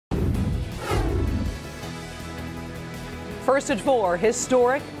First at 4,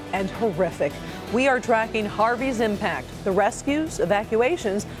 historic and horrific. We are tracking Harvey's impact, the rescues,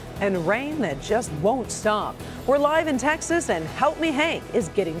 evacuations, and rain that just won't stop. We're live in Texas, and Help Me Hank is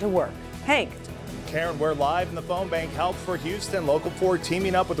getting to work. Hank. Karen, we're live in the phone bank. Help for Houston. Local 4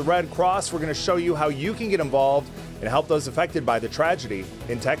 teaming up with the Red Cross. We're going to show you how you can get involved and help those affected by the tragedy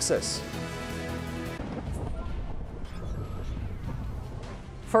in Texas.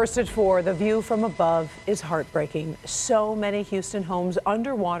 First at 4, the view from above is heartbreaking. So many Houston homes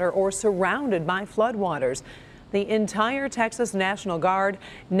underwater or surrounded by floodwaters. The entire Texas National Guard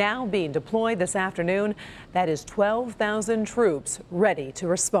now being deployed this afternoon. That is 12,000 troops ready to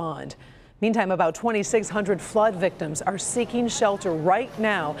respond. Meantime, about 2,600 flood victims are seeking shelter right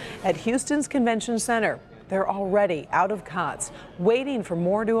now at Houston's Convention Center. They're already out of cots, waiting for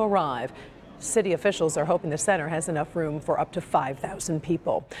more to arrive. City officials are hoping the center has enough room for up to 5,000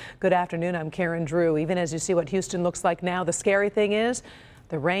 people. Good afternoon, I'm Karen Drew. Even as you see what Houston looks like now, the scary thing is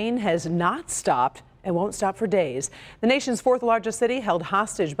the rain has not stopped and won't stop for days. The nation's 4th largest city held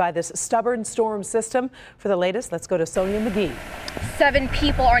hostage by this stubborn storm system. For the latest, let's go to Sonia McGee. 7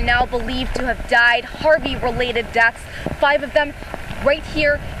 people are now believed to have died, Harvey-related deaths, 5 of them right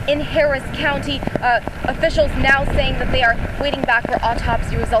here in Harris County. Officials now saying that they are waiting back for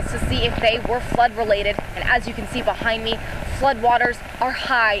autopsy results to see if they were flood-related. And as you can see behind me, floodwaters are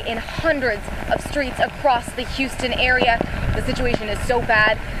high in hundreds of streets across the Houston area. The situation is so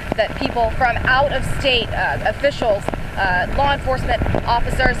bad that people from out of state officials, law enforcement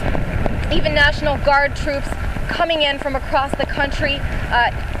officers, even National Guard troops coming in from across the country.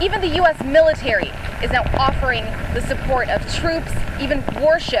 Even the U.S. military is now offering the support of troops, even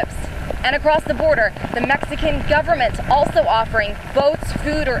warships. And across the border, the Mexican government also offering boats,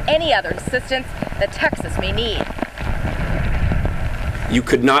 food, or any other assistance that Texas may need. You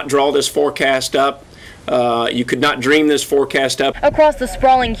could not draw this forecast up. You could not dream this forecast up. Across the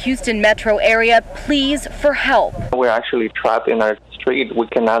sprawling Houston metro area, pleas for help. We're actually trapped in our street. We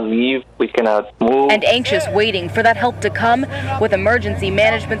cannot leave. We cannot move. And anxious waiting for that help to come, with emergency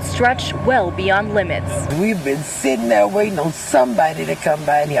management stretched well beyond limits. We've been sitting there waiting on somebody to come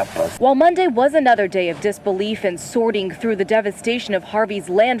by and help us. While Monday was another day of disbelief and sorting through the devastation of Harvey's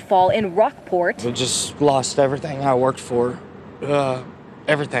landfall in Rockport. We just lost everything I worked for,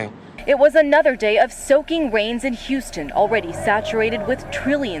 everything. It was another day of soaking rains in Houston, already saturated with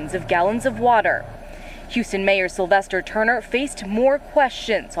trillions of gallons of water. Houston Mayor Sylvester Turner faced more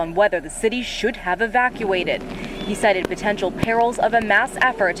questions on whether the city should have evacuated. He cited potential perils of a mass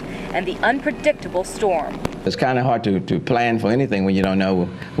effort and the unpredictable storm. It's kind of hard to plan for anything when you don't know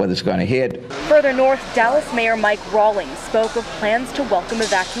whether it's going to hit. Further north, Dallas Mayor Mike Rawlings spoke of plans to welcome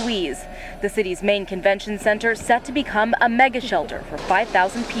evacuees. The city's main convention center set to become a mega shelter for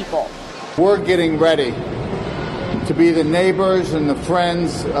 5,000 people. We're getting ready to be the neighbors and the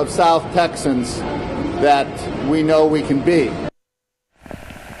friends of South Texans that we know we can be.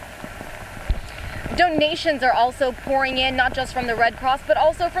 Donations are also pouring in, not just from the Red Cross, but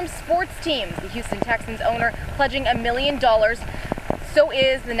also from sports teams. The Houston Texans owner pledging $1 million. So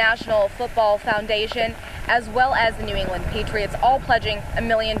is the National Football Foundation, as well as the New England Patriots, all pledging $1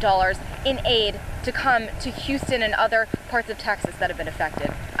 million in aid to come to Houston and other parts of Texas that have been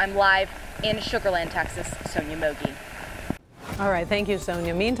affected. I'm live in Sugar Land, Texas. Sonia McGee. All right, thank you,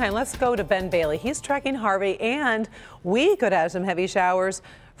 Sonia. Meantime, let's go to Ben Bailey. He's tracking Harvey, and we could have some heavy showers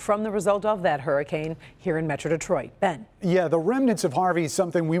from the result of that hurricane here in Metro Detroit. Ben. Yeah, the remnants of Harvey is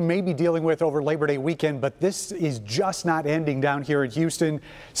something we may be dealing with over Labor Day weekend, but this is just not ending down here in Houston.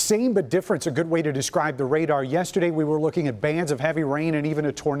 Same but different is a good way to describe the radar. Yesterday, we were looking at bands of heavy rain and even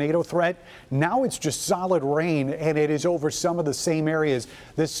a tornado threat. Now it's just solid rain, and it is over some of the same areas.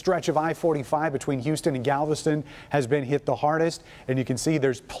 This stretch of I-45 between Houston and Galveston has been hit the hardest, and you can see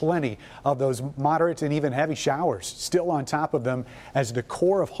there's plenty of those moderate and even heavy showers still on top of them, as the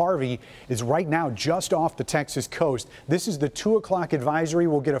core of Harvey is right now just off the Texas coast. This is the 2 o'clock advisory.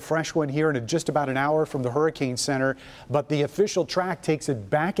 We'll get a fresh one here in just about an hour from the Hurricane Center, but the official track takes it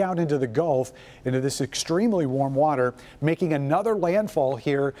back out into the Gulf, into this extremely warm water, making another landfall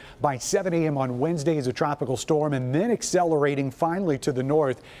here by 7 a.m. on Wednesday as a tropical storm, and then accelerating finally to the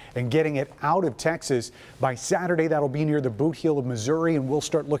north and getting it out of Texas. By Saturday, that'll be near the boot heel of Missouri, and we'll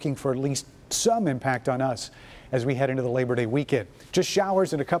start looking for at least some impact on us as we head into the Labor Day weekend. Just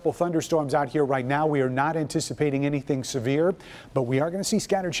showers and a couple thunderstorms out here right now. We are not anticipating anything severe, but we are going to see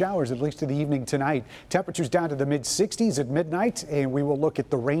scattered showers at least to the evening tonight. Temperatures down to the mid-60s at midnight, and we will look at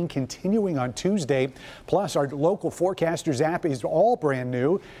the rain continuing on Tuesday. Plus, our local forecasters app is all brand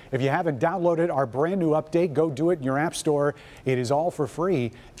new. If you haven't downloaded our brand new update, go do it in your app store. It is all for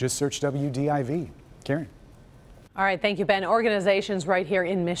free. Just search WDIV. Karen. All right, thank you, Ben. Organizations right here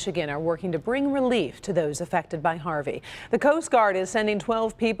in Michigan are working to bring relief to those affected by Harvey. The Coast Guard is sending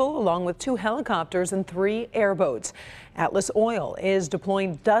 12 people along with 2 helicopters and 3 airboats. Atlas Oil is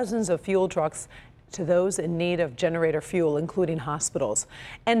deploying dozens of fuel trucks to those in need of generator fuel, including hospitals.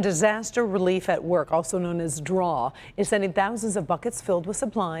 And Disaster Relief at Work, also known as DRAW, is sending thousands of buckets filled with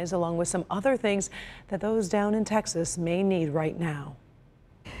supplies along with some other things that those down in Texas may need right now.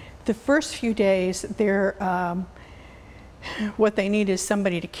 The first few days, what they need is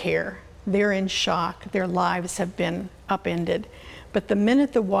somebody to care. They're in shock. Their lives have been upended. But the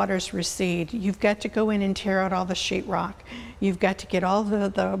minute the waters recede, you've got to go in and tear out all the sheetrock. You've got to get all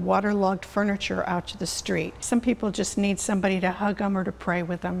the waterlogged furniture out to the street. Some people just need somebody to hug them or to pray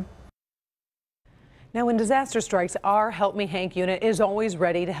with them. Now, when disaster strikes, our Help Me Hank unit is always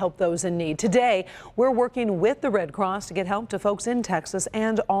ready to help those in need. Today, we're working with the Red Cross to get help to folks in Texas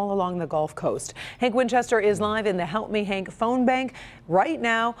and all along the Gulf Coast. Hank Winchester is live in the Help Me Hank phone bank right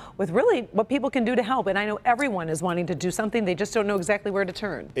now with really what people can do to help. And I know everyone is wanting to do something. They just don't know exactly where to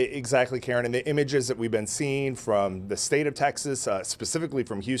turn. Exactly, Karen. And the images that we've been seeing from the state of Texas, specifically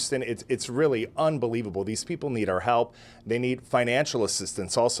from Houston, it's really unbelievable. These people need our help. They need financial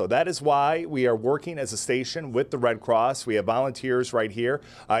assistance also. That is why we are working as a station with the Red Cross. We have volunteers right here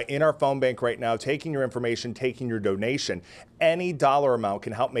in our phone bank right now, taking your information, taking your donation. Any dollar amount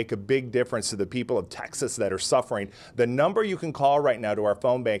can help make a big difference to the people of Texas that are suffering. The number you can call right now to our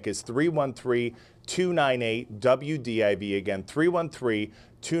phone bank is 313-298-WDIV. Again,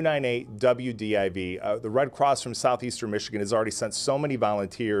 313-298-WDIV. The Red Cross from Southeastern Michigan has already sent so many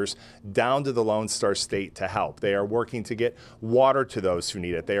volunteers down to the Lone Star State to help. They are working to get water to those who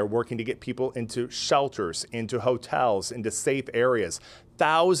need it. They are working to get people into shelters, into hotels, into safe areas.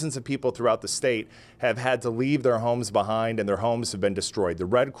 Thousands of people throughout the state have had to leave their homes behind, and their homes have been destroyed. The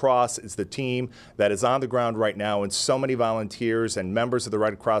Red Cross is the team that is on the ground right now, and so many volunteers and members of the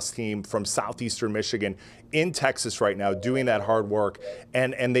Red Cross team from Southeastern Michigan in Texas right now doing that hard work,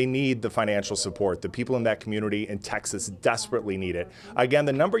 and they need the financial support. The people in that community in Texas desperately need it. Again,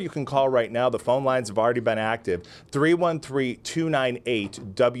 the number you can call right now, the phone lines have already been active,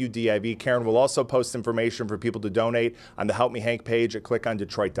 313-298-WDIV. Karen will also post information for people to donate on the Help Me Hank page at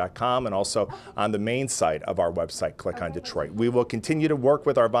clickondetroit.com and also on the main site of our website, Click on Detroit. We will continue to work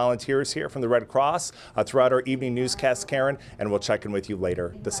with our volunteers here from the Red Cross throughout our evening newscast, Karen, and we'll check in with you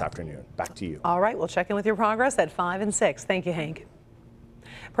later this afternoon. Back to you. All right, we'll check in with your progress at 5 and 6. Thank you, Hank.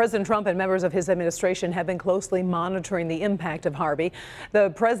 President Trump and members of his administration have been closely monitoring the impact of Harvey. The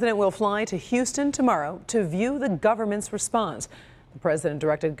president will fly to Houston tomorrow to view the government's response. The president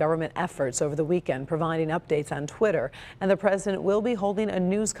directed government efforts over the weekend, providing updates on Twitter, and the president will be holding a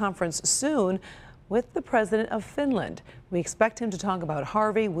news conference soon with the president of Finland. We expect him to talk about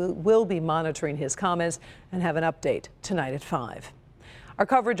Harvey. We'll be monitoring his comments and have an update tonight at 5. Our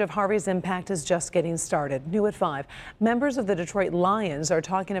coverage of Harvey's impact is just getting started. New at 5, members of the Detroit Lions are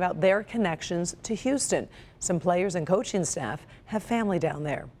talking about their connections to Houston. Some players and coaching staff have family down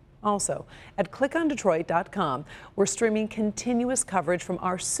there. Also, at clickondetroit.com, we're streaming continuous coverage from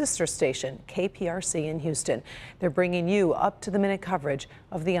our sister station, KPRC in Houston. They're bringing you up-to-the-minute coverage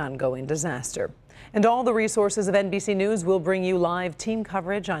of the ongoing disaster. And all the resources of NBC News will bring you live team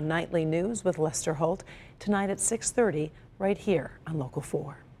coverage on Nightly News with Lester Holt tonight at 6:30 right here on Local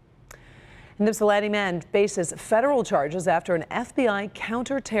 4. An Ypsilanti man faces federal charges after an FBI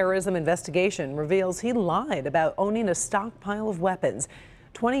counterterrorism investigation reveals he lied about owning a stockpile of weapons.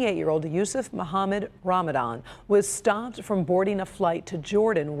 28-year-old Yusuf Mohammed Ramadan was stopped from boarding a flight to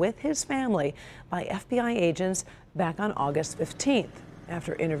Jordan with his family by FBI agents back on August 15th.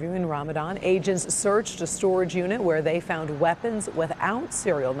 After interviewing Ramadan, agents searched a storage unit where they found weapons without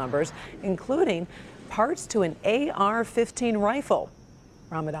serial numbers, including parts to an AR-15 rifle.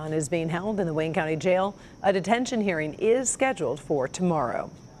 Ramadan is being held in the Wayne County Jail. A detention hearing is scheduled for tomorrow.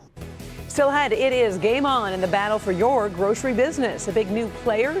 Still ahead, it is game on in the battle for your grocery business. A big new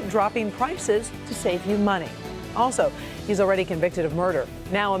player dropping prices to save you money. Also, he's already convicted of murder.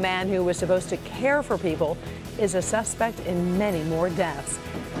 Now a man who was supposed to care for people is a suspect in many more deaths.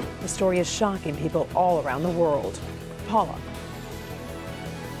 The story is shocking people all around the world. Paula.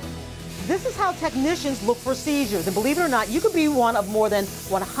 This is how technicians look for seizures. And believe it or not, you could be one of more than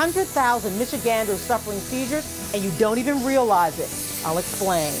 100,000 Michiganders suffering seizures, and you don't even realize it. I'll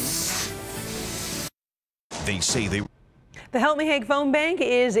explain. They say they... The Help Me Hank phone bank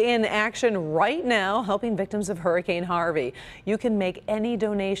is in action right now, helping victims of Hurricane Harvey. You can make any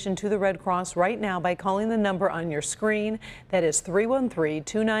donation to the Red Cross right now by calling the number on your screen. That is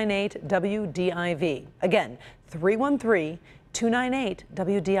 313-298-WDIV. Again, 313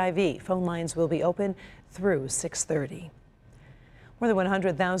 888-298-WDIV. Phone lines will be open through 6:30. More than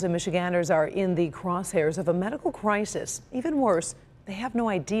 100,000 Michiganders are in the crosshairs of a medical crisis. Even worse, they have no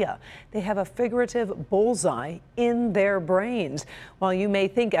idea. They have a figurative bullseye in their brains. While you may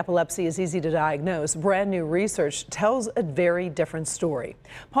think epilepsy is easy to diagnose, brand new research tells a very different story.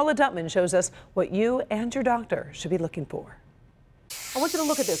 Paula Duttman shows us what you and your doctor should be looking for. I want you to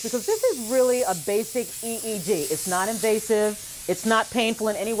look at this because this is really a basic EEG. It's not invasive. It's not painful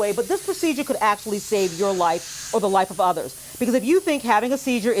in any way, but this procedure could actually save your life or the life of others. Because if you think having a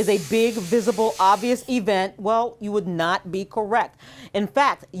seizure is a big, visible, obvious event, well, you would not be correct. In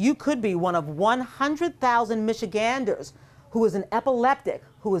fact, you could be one of 100,000 Michiganders who is an epileptic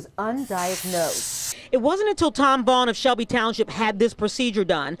who is undiagnosed. It wasn't until Tom Vaughn of Shelby Township had this procedure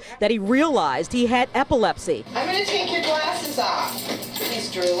done that he realized he had epilepsy. I'm going to take your glasses off.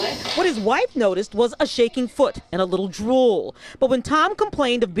 He's drooling. What his wife noticed was a shaking foot and a little drool. But when Tom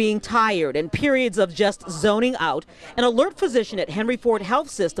complained of being tired and periods of just zoning out, an alert physician at Henry Ford Health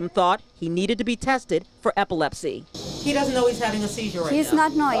System thought he needed to be tested for epilepsy. He doesn't know he's having a seizure right now. He's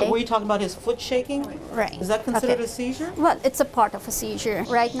not knowing. Were you talking about his foot shaking? Right. Is that considered Okay. a seizure? Well, it's a part of a seizure.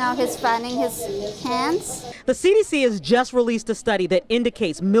 Right now, he's fanning his hands. The CDC has just released a study that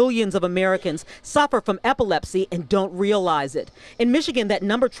indicates millions of Americans suffer from epilepsy and don't realize it. In Michigan, that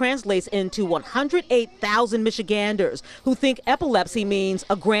number translates into 108,000 Michiganders who think epilepsy means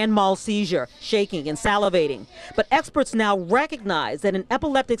a grand mal seizure, shaking and salivating. But experts now recognize that an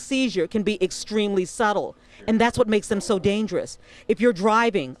epileptic seizure can be extremely subtle. And that's what makes them so dangerous. If you're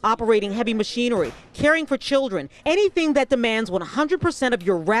driving, operating heavy machinery, caring for children, anything that demands 100% of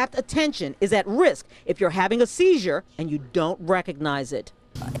your rapt attention is at risk if you're having a seizure and you don't recognize it.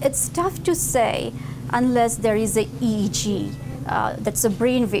 It's tough to say unless there is a EEG. That's a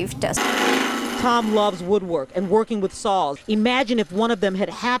brainwave test. Tom loves woodwork and working with saws. Imagine if one of them had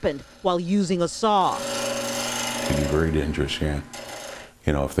happened while using a saw. It can be very dangerous, yeah.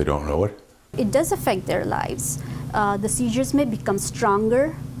 You know, if they don't know it. It does affect their lives. The seizures may become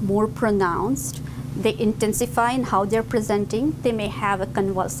stronger, more pronounced. They intensify in how they're presenting. They may have a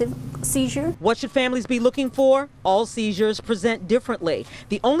convulsive seizure. What should families be looking for? All seizures present differently.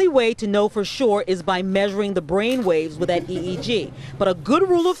 The only way to know for sure is by measuring the brain waves with that EEG. But a good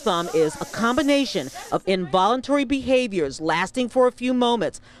rule of thumb is a combination of involuntary behaviors lasting for a few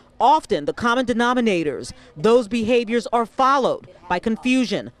moments. Often the common denominators, those behaviors are followed by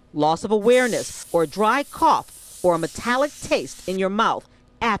confusion, loss of awareness, or a dry cough, or a metallic taste in your mouth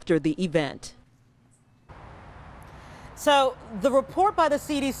after the event. So the report by the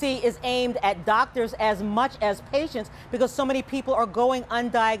CDC is aimed at doctors as much as patients because so many people are going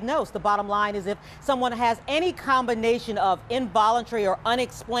undiagnosed. The bottom line is if someone has any combination of involuntary or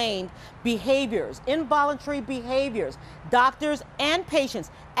unexplained behaviors, involuntary behaviors, doctors and patients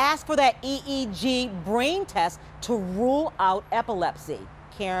ask for that EEG brain test to rule out epilepsy.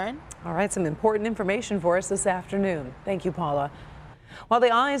 Karen? All right, some important information for us this afternoon. Thank you, Paula. While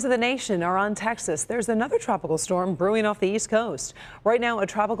the eyes of the nation are on Texas, there's another tropical storm brewing off the East Coast. Right now, a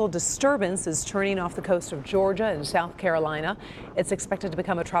tropical disturbance is churning off the coast of Georgia and South Carolina. It's expected to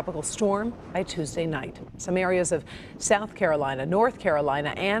become a tropical storm by Tuesday night. Some areas of South Carolina, North Carolina,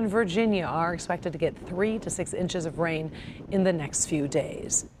 and Virginia are expected to get 3 to 6 inches of rain in the next few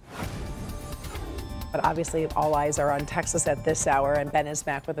days. But obviously, all eyes are on Texas at this hour, and Ben is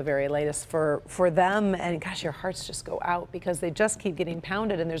back with the very latest for them. And gosh, your hearts just go out because they just keep getting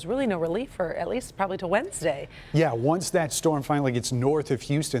pounded, and there's really no relief for at least probably till Wednesday. Yeah, once that storm finally gets north of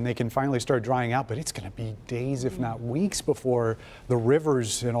Houston, they can finally start drying out, but it's going to be days, if not weeks, before the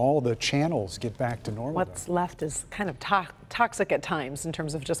rivers and all the channels get back to normal. What's left is kind of toxic at times in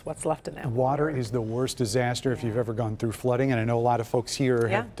terms of just what's left in that water. Is the worst disaster if you've ever gone through flooding, and I know a lot of folks here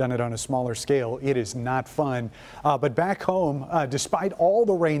have done it on a smaller scale. It is not fun. But back home, despite all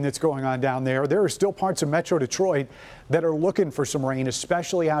the rain that's going on down there, there are still parts of Metro Detroit that are looking for some rain,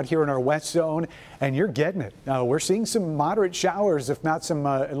 especially out here in our west zone, and you're getting it. We're seeing some moderate showers, if not some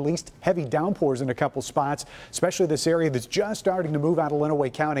at least heavy downpours in a couple spots, especially this area that's just starting to move out of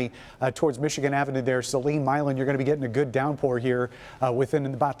Lenawee County towards Michigan Avenue there. Saline, Milan, you're going to be getting a good downpour here within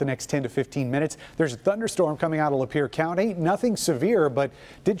about the next 10 to 15 minutes. There's a thunderstorm coming out of Lapeer County. Nothing severe, but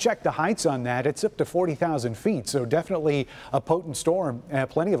did check the heights on that. It's up to 40,000 feet, so definitely a potent storm.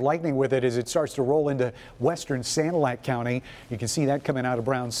 Plenty of lightning with it as it starts to roll into western Sanilac County. You can see that coming out of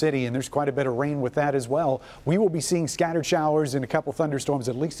Brown City, and there's quite a bit of rain with that as well. We will be seeing scattered showers and a couple thunderstorms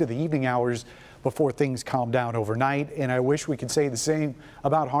at least to the evening hours before things calm down overnight. And I wish we could say the same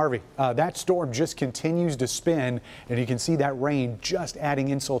about Harvey. That storm just continues to spin, and you can see that rain just adding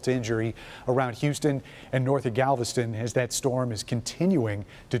insult to injury around Houston and north of Galveston as that storm is continuing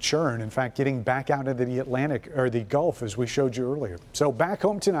to churn. In fact, getting back out into the Atlantic or the Gulf, as we showed you earlier. So back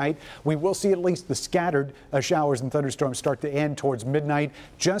home tonight, we will see at least the scattered showers and thunderstorms start to end towards midnight.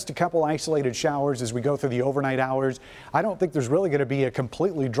 Just a couple isolated showers as we go through the overnight hours. I don't think there's really going to be a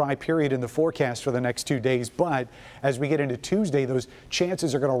completely dry period in the forecast for the next 2 days, but as we get into Tuesday, those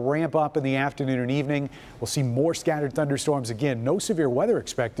chances are going to ramp up in the afternoon and evening. We'll see more scattered thunderstorms again. No severe weather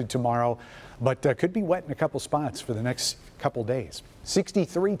expected tomorrow, but could be wet in a couple spots for the next couple days.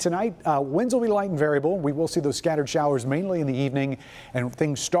 63 tonight. Winds will be light and variable. We will see those scattered showers mainly in the evening and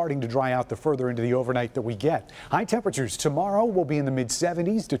things starting to dry out the further into the overnight that we get. High temperatures tomorrow will be in the mid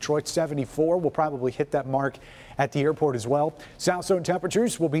 70s. Detroit 74 will probably hit that mark at the airport as well. South zone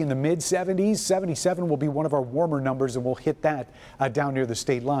temperatures will be in the mid 70s. 77 will be one of our warmer numbers, and we'll hit that down near the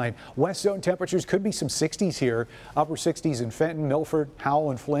state line. West zone temperatures could be some 60s here. Upper 60s in Fenton, Milford,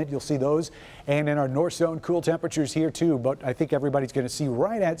 Howell, and Flint. You'll see those. And in our north zone, cool temperatures here too, but I think everybody's going to see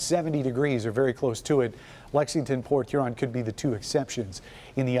right at 70 degrees or very close to it. Lexington, Port Huron could be the two exceptions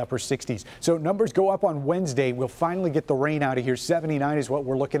in the upper 60s. So numbers go up on Wednesday. We'll finally get the rain out of here. 79 is what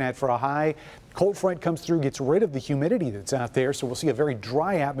we're looking at for a high. Cold front comes through, gets rid of the humidity that's out there. So we'll see a very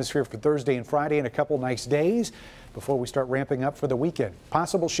dry atmosphere for Thursday and Friday and a couple nice days before we start ramping up for the weekend.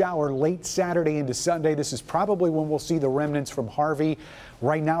 Possible shower late Saturday into Sunday. This is probably when we'll see the remnants from Harvey.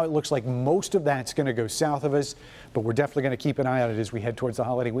 Right now, it looks like most of that's going to go south of us, but we're definitely going to keep an eye on it as we head towards the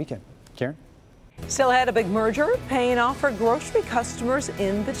holiday weekend. Karen? Still had a big merger paying off for grocery customers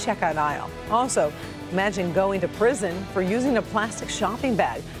in the checkout aisle. Also, imagine going to prison for using a plastic shopping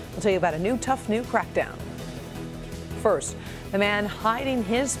bag. We'll tell you about a new tough new crackdown. First, the man hiding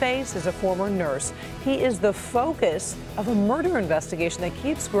his face is a former nurse. He is the focus of a murder investigation that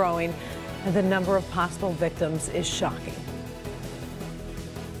keeps growing, and the number of possible victims is shocking.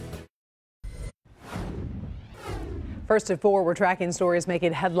 First at 4, we're tracking stories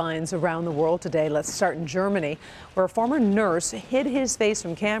making headlines around the world today. Let's start in Germany, where a former nurse hid his face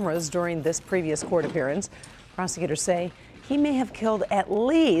from cameras during this previous court appearance. Prosecutors say he may have killed at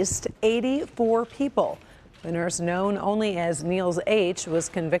least 84 people. The nurse, known only as Niels H., was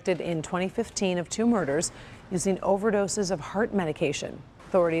convicted in 2015 of 2 murders using overdoses of heart medication.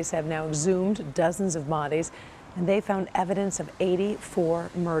 Authorities have now exhumed dozens of bodies, and they found evidence of 84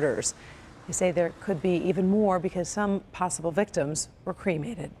 murders. They say there could be even more because some possible victims were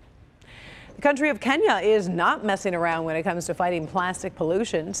cremated. The country of Kenya is not messing around when it comes to fighting plastic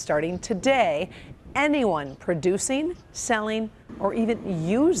pollution. Starting today, anyone producing, selling, or even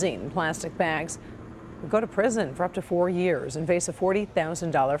using plastic bags will go to prison for up to 4 years and face a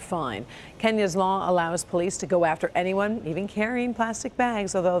 $40,000 fine. Kenya's law allows police to go after anyone even carrying plastic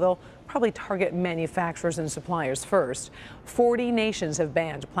bags, although they'll probably target manufacturers and suppliers first. 40 nations have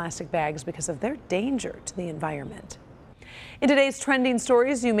banned plastic bags because of their danger to the environment. In today's trending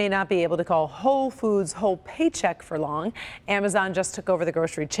stories, you may not be able to call Whole Foods whole paycheck for long. Amazon just took over the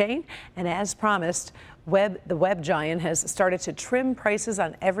grocery chain, and as promised, the web giant has started to trim prices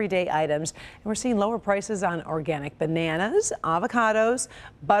on everyday items, and we're seeing lower prices on organic bananas, avocados,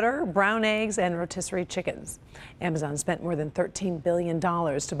 butter, brown eggs, and rotisserie chickens. Amazon spent more than $13 billion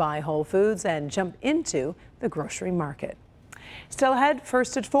to buy Whole Foods and jump into the grocery market. Still ahead,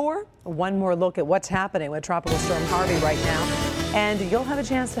 first at 4, one more look at what's happening with Tropical Storm Harvey right now, and you'll have a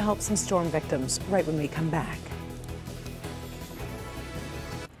chance to help some storm victims right when we come back.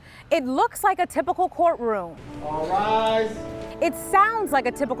 It looks like a typical courtroom. All rise. It sounds like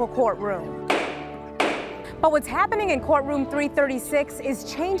a typical courtroom. But what's happening in courtroom 336 is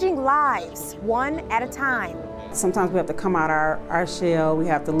changing lives, one at a time. Sometimes we have to come out our shell. We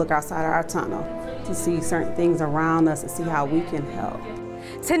have to look outside our tunnel to see certain things around us and see how we can help.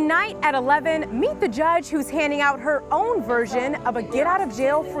 Tonight at 11, meet the judge who's handing out her own version of a get out of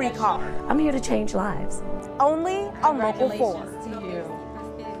jail free card. I'm here to change lives. Only on Local 4.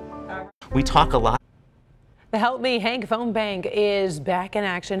 We talk a lot. The Help Me Hank phone bank is back in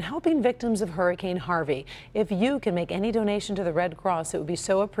action, helping victims of Hurricane Harvey. If you can make any donation to the Red Cross, it would be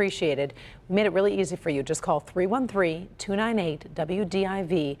so appreciated. We made it really easy for you. Just call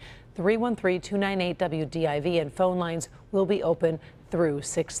 313-298-WDIV, 313-298-WDIV, and phone lines will be open through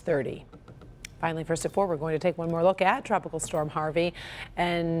 6:30. Finally, first at 4, we're going to take one more look at Tropical Storm Harvey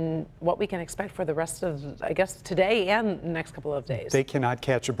and what we can expect for the rest of, I guess, today and the next couple of days. They cannot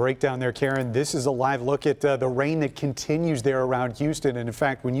catch a break down there, Karen. This is a live look at the rain that continues there around Houston. And in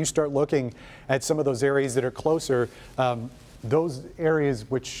fact, when you start looking at some of those areas that are closer, Those areas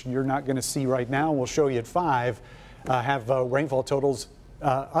which you're not going to see right now, we'll show you at 5, have rainfall totals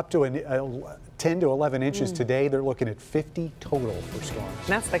up to 10 to 11 inches today. They're looking at 50 total for storms. And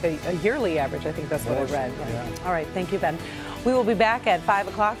that's like a yearly average. I think that's what I read. Right? Yeah. All right. Thank you, Ben. We will be back at 5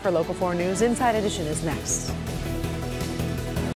 o'clock for Local 4 News. Inside Edition is next.